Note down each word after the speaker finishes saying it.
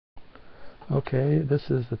Okay, this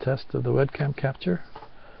is the test of the webcam capture.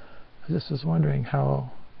 I just was wondering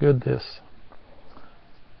how good the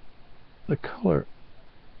color,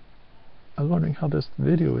 I was wondering how this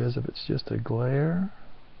video is, if it's just a glare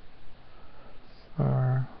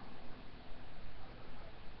or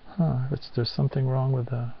if there's something wrong with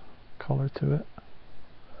the color to it.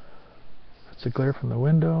 If it's a glare from the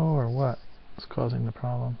window or what is causing the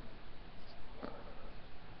problem.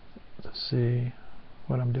 Let's see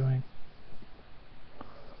what I'm doing.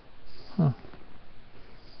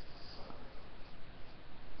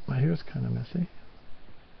 My hair's kind of messy.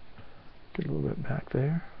 Get a little bit back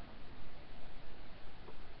there.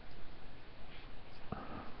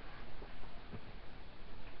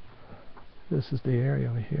 This is the area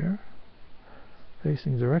over here,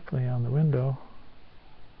 facing directly on the window.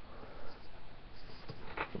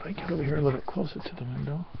 If I get over here a little bit closer to the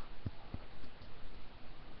window.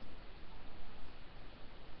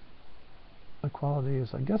 The quality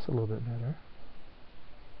is, I guess, a little bit better.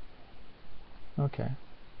 Okay.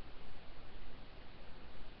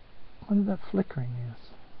 What is that flickering is?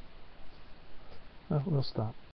 Well, we'll stop.